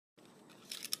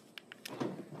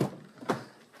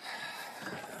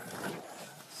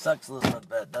Sucks losing a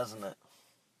bet, doesn't it?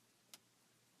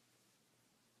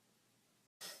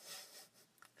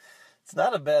 It's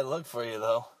not a bad look for you,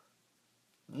 though.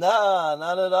 Nah,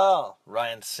 not at all,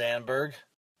 Ryan Sandberg.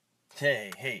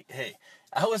 Hey.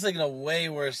 I was thinking of way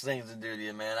worse things to do to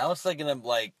you, man. I was thinking of,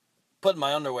 like, putting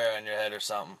my underwear on your head or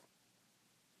something.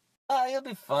 Ah, you'll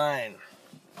be fine.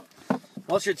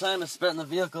 Most of your time is spent in the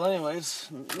vehicle anyways.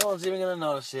 No one's even going to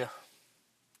notice you.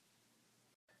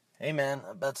 Hey, man,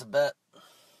 a bet's a bet.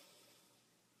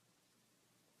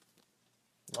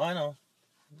 Oh, I know.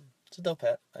 It's a dope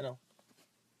hat. I know.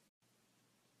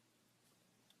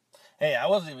 Hey, I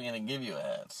wasn't even going to give you a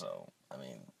hat, so, I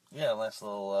mean, yeah, nice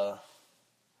little,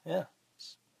 yeah.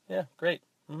 Yeah, great.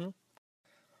 Mm-hmm. What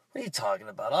are you talking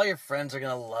about? All your friends are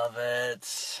going to love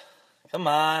it. Come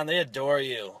on, they adore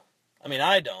you. I mean,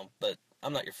 I don't, but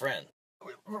I'm not your friend.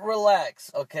 Relax,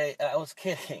 okay? I was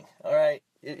kidding, all right?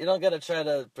 You don't got to try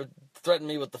to threaten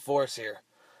me with the force here.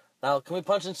 Now, can we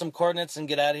punch in some coordinates and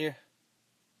get out of here?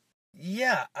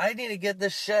 Yeah, I need to get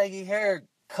this shaggy hair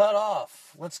cut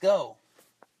off. Let's go.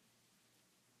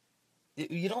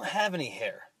 You don't have any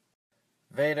hair.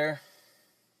 Vader,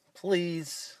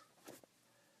 please.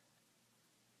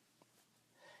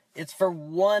 It's for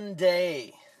one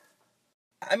day.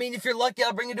 I mean, if you're lucky,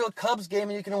 I'll bring you to a Cubs game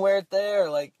and you can wear it there.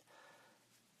 Like,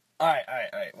 all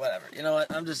right, whatever. You know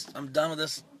what? I'm done with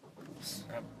this.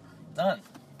 I'm done.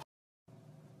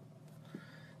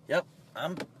 Yep,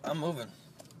 I'm moving.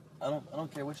 I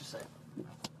don't care what you say.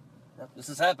 Yep, this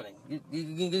is happening.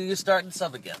 You start and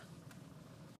sub again.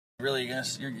 Really,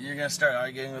 you're gonna start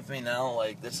arguing with me now?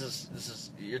 Like, this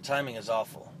is your timing is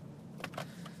awful.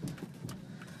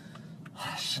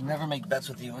 I should never make bets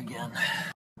with you again.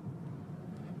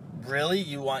 Really?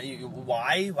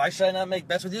 Why? Why should I not make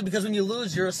bets with you? Because when you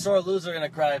lose, you're a sore loser and a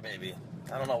crybaby.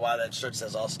 I don't know why that shirt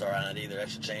says All-Star on it either. I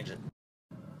should change it.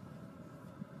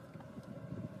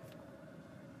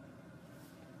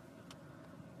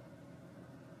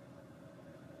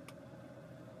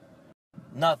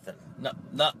 Nothing.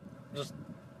 Just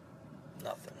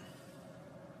nothing.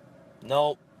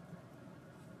 Nope.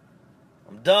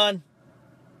 I'm done.